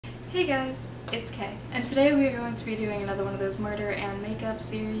Hey guys, it's Kay, and today we are going to be doing another one of those murder and makeup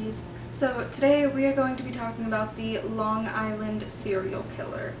series. So today we are going to be talking about the Long Island serial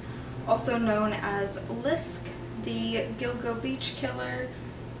killer, also known as Lisk, the Gilgo Beach killer,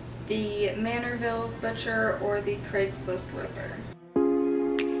 the Manorville butcher, or the Craigslist Ripper.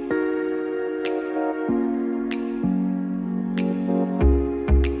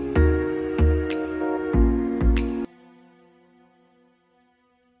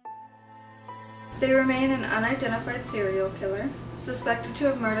 They remain an unidentified serial killer, suspected to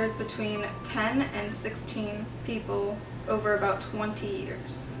have murdered between 10 and 16 people over about 20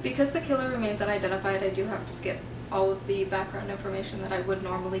 years. Because the killer remains unidentified, I do have to skip all of the background information that I would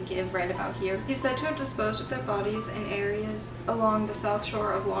normally give right about here. He's said to have disposed of their bodies in areas along the south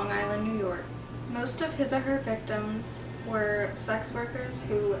shore of Long Island, New York. Most of his or her victims were sex workers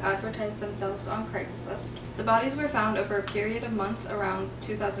who advertised themselves on Craigslist. The bodies were found over a period of months around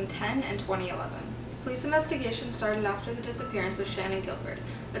 2010 and 2011. Police investigation started after the disappearance of Shannon Gilbert,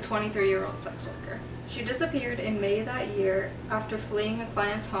 a 23-year-old sex worker. She disappeared in May that year after fleeing a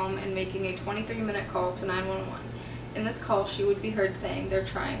client's home and making a 23-minute call to 911. In this call, she would be heard saying, "They're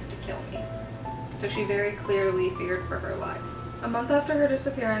trying to kill me." So she very clearly feared for her life. A month after her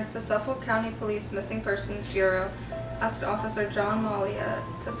disappearance, the Suffolk County Police Missing Persons Bureau asked Officer John Malia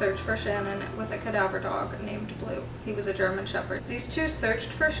to search for Shannon with a cadaver dog named Blue. He was a German Shepherd. These two searched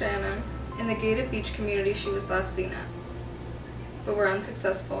for Shannon in the gated beach community she was last seen at, but were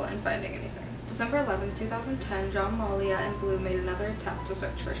unsuccessful in finding anything. December 11, 2010, John Malia and Blue made another attempt to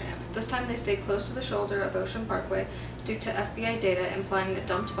search for Shannon. This time they stayed close to the shoulder of Ocean Parkway due to FBI data implying that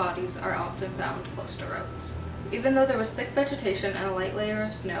dumped bodies are often found close to roads. Even though there was thick vegetation and a light layer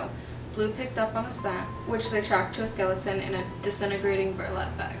of snow, Blue picked up on a scent, which they tracked to a skeleton in a disintegrating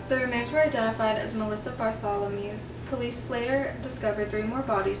burlap bag. The remains were identified as Melissa Bartholomew's. Police later discovered 3 more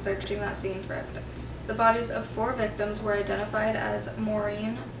bodies searching that scene for evidence. The bodies of 4 victims were identified as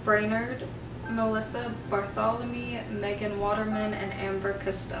Maureen Brainerd, Melissa Bartholomew, Megan Waterman, and Amber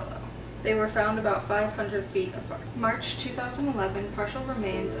Costello. They were found about 500 feet apart. March 2011, partial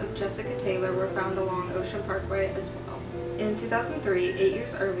remains of Jessica Taylor were found along Ocean Parkway as well. In 2003, 8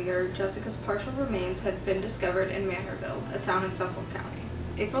 years earlier, Jessica's partial remains had been discovered in Manorville, a town in Suffolk County.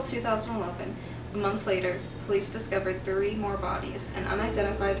 April 2011, a month later, police discovered 3 more bodies: an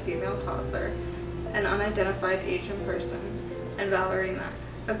unidentified female toddler, an unidentified Asian person, and Valerie Mack.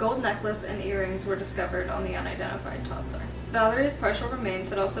 A gold necklace and earrings were discovered on the unidentified toddler. Valerie's partial remains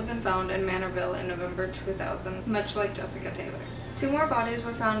had also been found in Manorville in November 2000, much like Jessica Taylor. 2 more bodies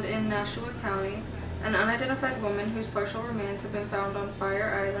were found in Nashua County: an unidentified woman whose partial remains had been found on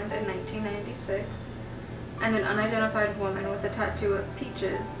Fire Island in 1996, and an unidentified woman with a tattoo of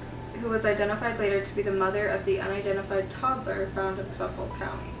peaches, who was identified later to be the mother of the unidentified toddler found in Suffolk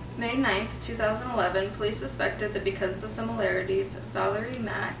County. May 9, 2011, police suspected that because of the similarities, Valerie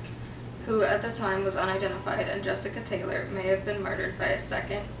Mack, who at the time was unidentified, and Jessica Taylor may have been murdered by a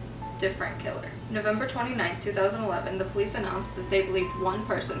second, different killer. November 29, 2011, the police announced that they believed one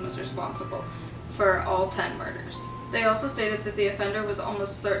person was responsible for all 10 murders. They also stated that the offender was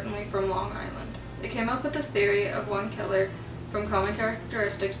almost certainly from Long Island. They came up with this theory of one killer from common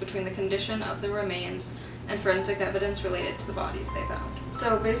characteristics between the condition of the remains and forensic evidence related to the bodies they found.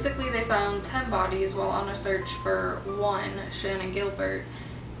 So basically they found 10 bodies while on a search for one, Shannon Gilbert,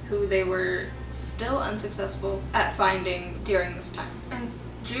 who they were still unsuccessful at finding during this time. In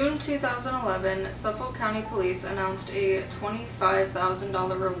June 2011, Suffolk County Police announced a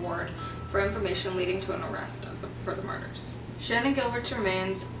 $25,000 reward for information leading to an arrest for the murders. Shannon Gilbert's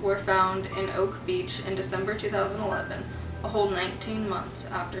remains were found in Oak Beach in December 2011, a whole 19 months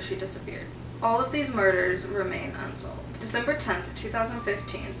after she disappeared. All of these murders remain unsolved. December 10,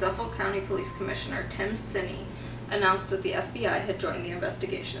 2015, Suffolk County Police Commissioner Tim Sinney announced that the FBI had joined the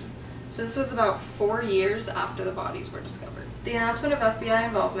investigation. So this was about 4 years after the bodies were discovered. The announcement of FBI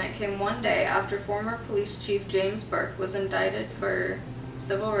involvement came one day after former Police Chief James Burke was indicted for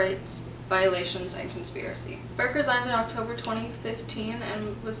civil rights violations and conspiracy. Burke resigned in October 2015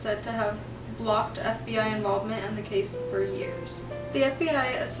 and was said to have blocked FBI involvement in the case for years. The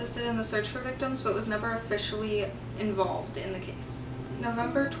FBI assisted in the search for victims but was never officially involved in the case.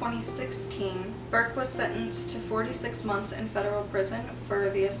 November 2016, Burke was sentenced to 46 months in federal prison for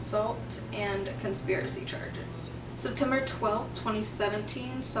the assault and conspiracy charges. September 12,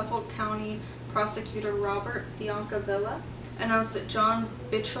 2017, Suffolk County Prosecutor Robert Biancavilla announced that John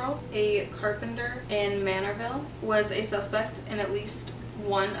Bittrell, a carpenter in Manorville, was a suspect in at least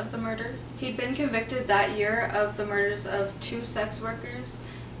one of the murders. He'd been convicted that year of the murders of 2 sex workers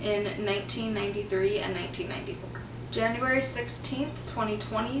in 1993 and 1994. January 16th,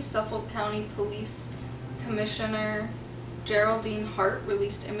 2020, Suffolk County Police Commissioner Geraldine Hart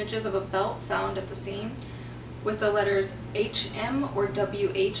released images of a belt found at the scene with the letters HM or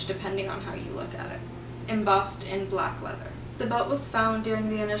WH depending on how you look at it, embossed in black leather. The belt was found during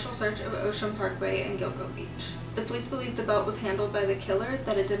the initial search of Ocean Parkway and Gilgo Beach. The police believed the belt was handled by the killer,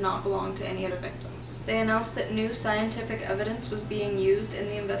 that it did not belong to any of the victims. They announced that new scientific evidence was being used in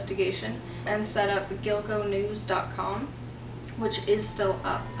the investigation and set up gilgonews.com, which is still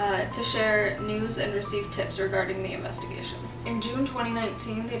up, to share news and receive tips regarding the investigation. In June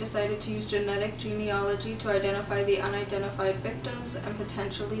 2019, they decided to use genetic genealogy to identify the unidentified victims and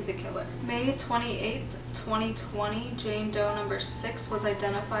potentially the killer. May 28, 2020, Jane Doe number 6 was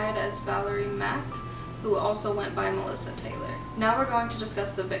identified as Valerie Mack, who also went by Melissa Taylor. Now we're going to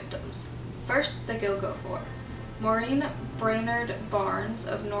discuss the victims. First, the Gilgo Four. Maureen Brainerd Barnes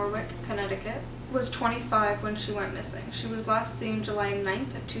of Norwich, Connecticut, was 25 when she went missing. She was last seen July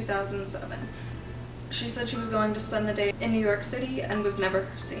 9th, 2007. She said she was going to spend the day in New York City and was never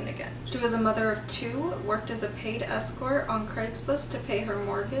seen again. She was a mother of 2, worked as a paid escort on Craigslist to pay her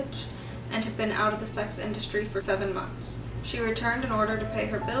mortgage, and had been out of the sex industry for 7 months. She returned in order to pay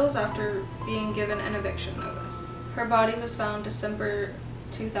her bills after being given an eviction notice. Her body was found December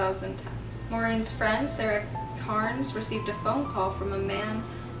 2010. Maureen's friend, Sarah Carnes, received a phone call from a man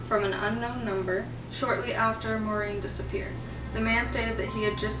from an unknown number shortly after Maureen disappeared. The man stated that he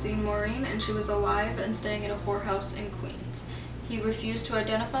had just seen Maureen and she was alive and staying at a whorehouse in Queens. He refused to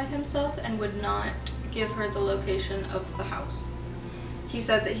identify himself and would not give her the location of the house. He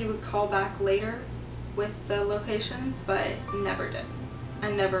said that he would call back later with the location, but never did,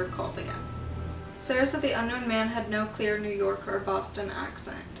 and never called again. Sarah said the unknown man had no clear New York or Boston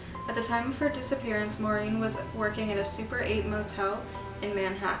accent. At the time of her disappearance, Maureen was working at a Super 8 motel in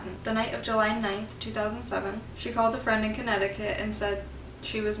Manhattan. The night of July 9th, 2007, she called a friend in Connecticut and said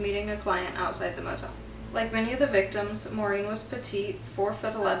she was meeting a client outside the motel. Like many of the victims, Maureen was petite,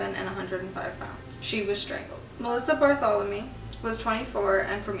 4'11" and 105 pounds. She was strangled. Melissa Bartholomew was 24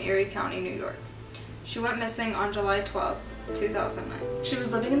 and from Erie County, New York. She went missing on July 12th, 2009. She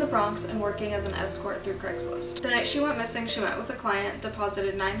was living in the Bronx and working as an escort through Craigslist. The night she went missing, she met with a client,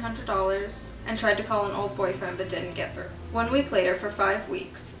 deposited $900, and tried to call an old boyfriend but didn't get through. 1 week later, for 5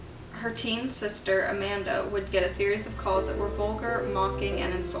 weeks, her teen sister, Amanda, would get a series of calls that were vulgar, mocking,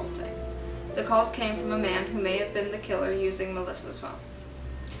 and insulting. The calls came from a man who may have been the killer using Melissa's phone.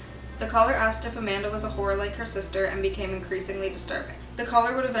 The caller asked if Amanda was a whore like her sister and became increasingly disturbing. The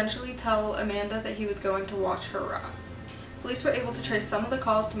caller would eventually tell Amanda that he was going to watch her rot. Police were able to trace some of the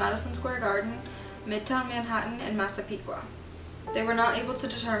calls to Madison Square Garden, Midtown Manhattan, and Massapequa. They were not able to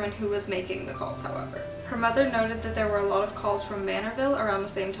determine who was making the calls, however. Her mother noted that there were a lot of calls from Manorville around the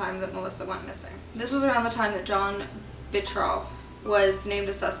same time that Melissa went missing. This was around the time that John Bitroff was named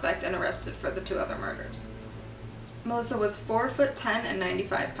a suspect and arrested for the 2 other murders. Melissa was 4'10" and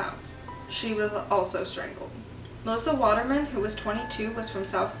 95 pounds. She was also strangled. Melissa Waterman, who was 22, was from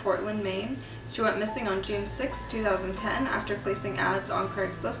South Portland, Maine. She went missing on June 6, 2010 after placing ads on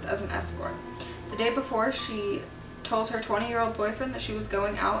Craigslist as an escort. The day before, she told her 20-year-old boyfriend that she was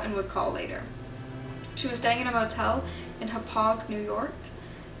going out and would call later. She was staying in a motel in Hauppauge, New York,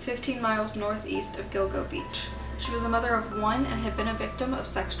 15 miles northeast of Gilgo Beach. She was a mother of 1 and had been a victim of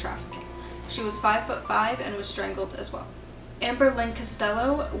sex trafficking. She was 5'5" and was strangled as well. Amber Lynn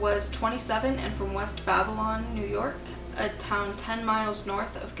Costello was 27 and from West Babylon, New York, a town 10 miles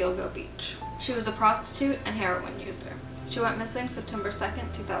north of Gilgo Beach. She was a prostitute and heroin user. She went missing September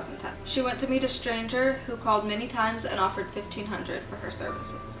 2nd, 2010. She went to meet a stranger who called many times and offered $1,500 for her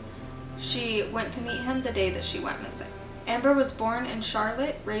services. She went to meet him the day that she went missing. Amber was born in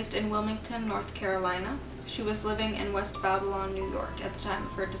Charlotte, raised in Wilmington, North Carolina. She was living in West Babylon, New York at the time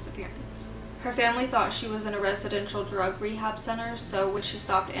of her disappearance. Her family thought she was in a residential drug rehab center, so when she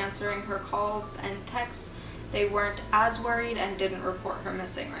stopped answering her calls and texts, they weren't as worried and didn't report her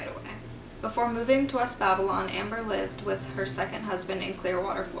missing right away. Before moving to West Babylon, Amber lived with her second husband in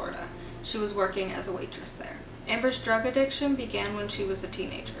Clearwater, Florida. She was working as a waitress there. Amber's drug addiction began when she was a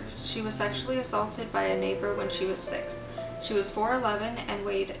teenager. She was sexually assaulted by a neighbor when she was 6. She was 4'11" and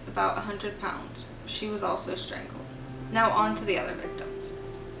weighed about 100 pounds. She was also strangled. Now on to the other victims.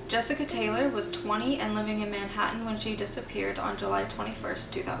 Jessica Taylor was 20 and living in Manhattan when she disappeared on July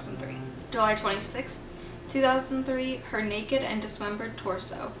 21st, 2003. July 26th, 2003, her naked and dismembered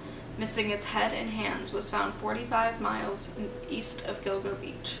torso, missing its head and hands, was found 45 miles east of Gilgo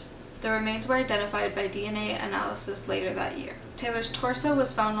Beach. The remains were identified by DNA analysis later that year. Taylor's torso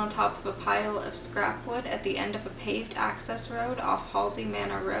was found on top of a pile of scrap wood at the end of a paved access road off Halsey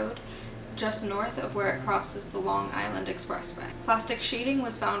Manor Road just north of where it crosses the Long Island Expressway. Plastic sheeting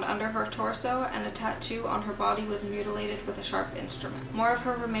was found under her torso, and a tattoo on her body was mutilated with a sharp instrument. More of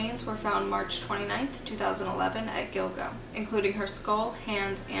her remains were found March 29, 2011 at Gilgo, including her skull,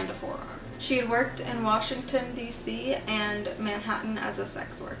 hands, and a forearm. She had worked in Washington, D.C. and Manhattan as a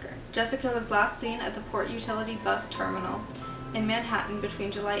sex worker. Jessica was last seen at the Port Utility Bus Terminal in Manhattan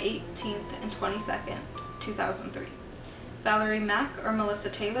between July 18th and 22nd, 2003. Valerie Mack, or Melissa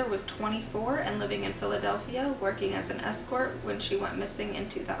Taylor, was 24 and living in Philadelphia, working as an escort when she went missing in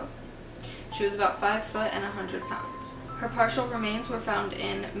 2000. She was about 5 foot and 100 pounds. Her partial remains were found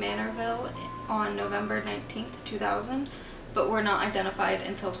in Manorville on November 19th, 2000, but were not identified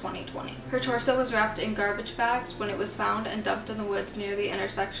until 2020. Her torso was wrapped in garbage bags when it was found and dumped in the woods near the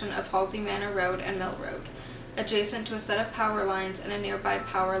intersection of Halsey Manor Road and Mill Road, adjacent to a set of power lines and a nearby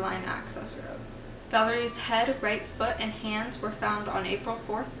power line access road. Valerie's head, right foot, and hands were found on April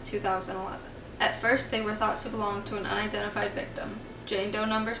 4th, 2011. At first, they were thought to belong to an unidentified victim, Jane Doe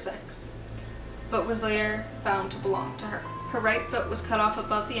number 6, but was later found to belong to her. Her right foot was cut off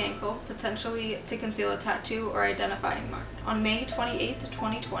above the ankle, potentially to conceal a tattoo or identifying mark. On May 28,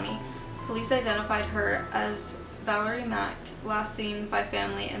 2020, police identified her as Valerie Mack, last seen by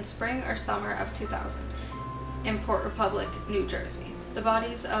family in spring or summer of 2000 in Port Republic, New Jersey. The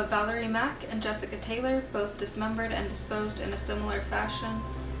bodies of Valerie Mack and Jessica Taylor, both dismembered and disposed in a similar fashion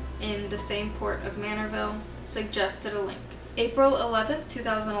in the same port of Manorville, suggested a link. April 11,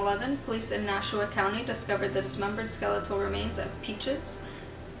 2011, police in Nashua County discovered the dismembered skeletal remains of Peaches,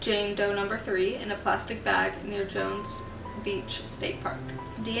 Jane Doe number 3, in a plastic bag near Jones Beach State Park.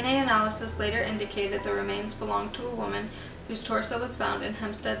 DNA analysis later indicated the remains belonged to a woman whose torso was found in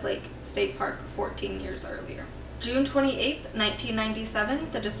Hempstead Lake State Park 14 years earlier. June 28, 1997,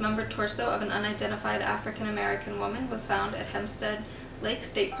 the dismembered torso of an unidentified African-American woman was found at Hempstead Lake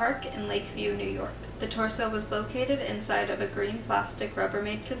State Park in Lakeview, New York. The torso was located inside of a green plastic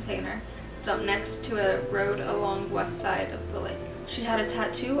Rubbermaid container dumped next to a road along west side of the lake. She had a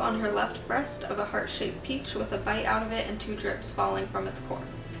tattoo on her left breast of a heart-shaped peach with a bite out of it and 2 drips falling from its core.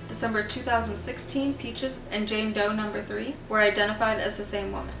 December 2016, Peaches and Jane Doe number 3 were identified as the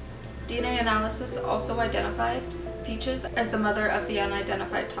same woman. DNA analysis also identified Peaches as the mother of the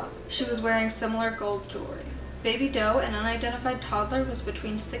unidentified toddler. She was wearing similar gold jewelry. Baby Doe, an unidentified toddler, was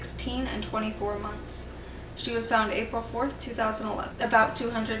between 16 and 24 months. She was found April 4th, 2011, about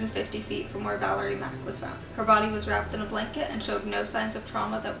 250 feet from where Valerie Mack was found. Her body was wrapped in a blanket and showed no signs of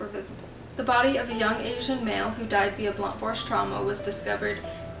trauma that were visible. The body of a young Asian male who died via blunt force trauma was discovered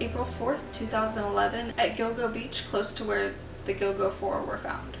April 4th, 2011 at Gilgo Beach, close to where the Gilgo 4 were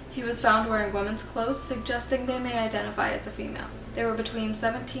found. He was found wearing women's clothes, suggesting they may identify as a female. They were between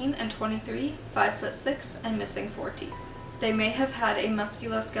 17 and 23, 5'6", and missing 4 teeth. They may have had a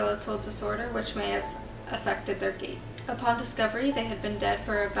musculoskeletal disorder which may have affected their gait. Upon discovery, they had been dead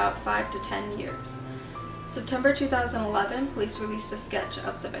for about 5 to 10 years. September 2011, police released a sketch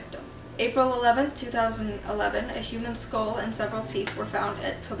of the victim. April 11, 2011, a human skull and several teeth were found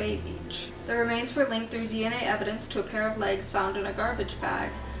at Tobay Beach. The remains were linked through DNA evidence to a pair of legs found in a garbage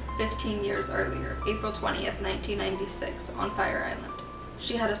bag 15 years earlier, April 20th, 1996, on Fire Island.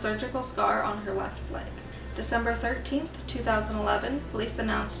 She had a surgical scar on her left leg. December 13th, 2011, police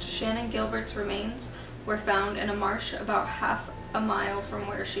announced Shannon Gilbert's remains were found in a marsh about half a mile from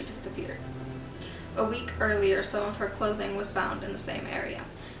where she disappeared. A week earlier, some of her clothing was found in the same area.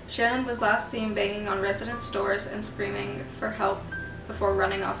 Shannon was last seen banging on residents' doors and screaming for help before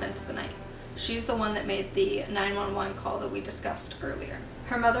running off into the night. She's the one that made the 911 call that we discussed earlier.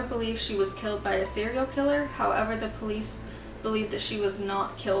 Her mother believes she was killed by a serial killer, however the police believe that she was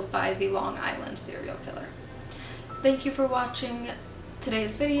not killed by the Long Island serial killer. Thank you for watching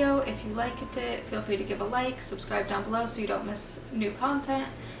today's video. If you liked it, feel free to give a like, subscribe down below so you don't miss new content,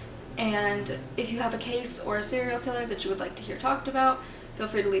 and if you have a case or a serial killer that you would like to hear talked about, feel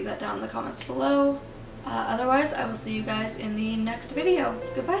free to leave that down in the comments below. Otherwise, I will see you guys in the next video.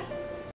 Goodbye!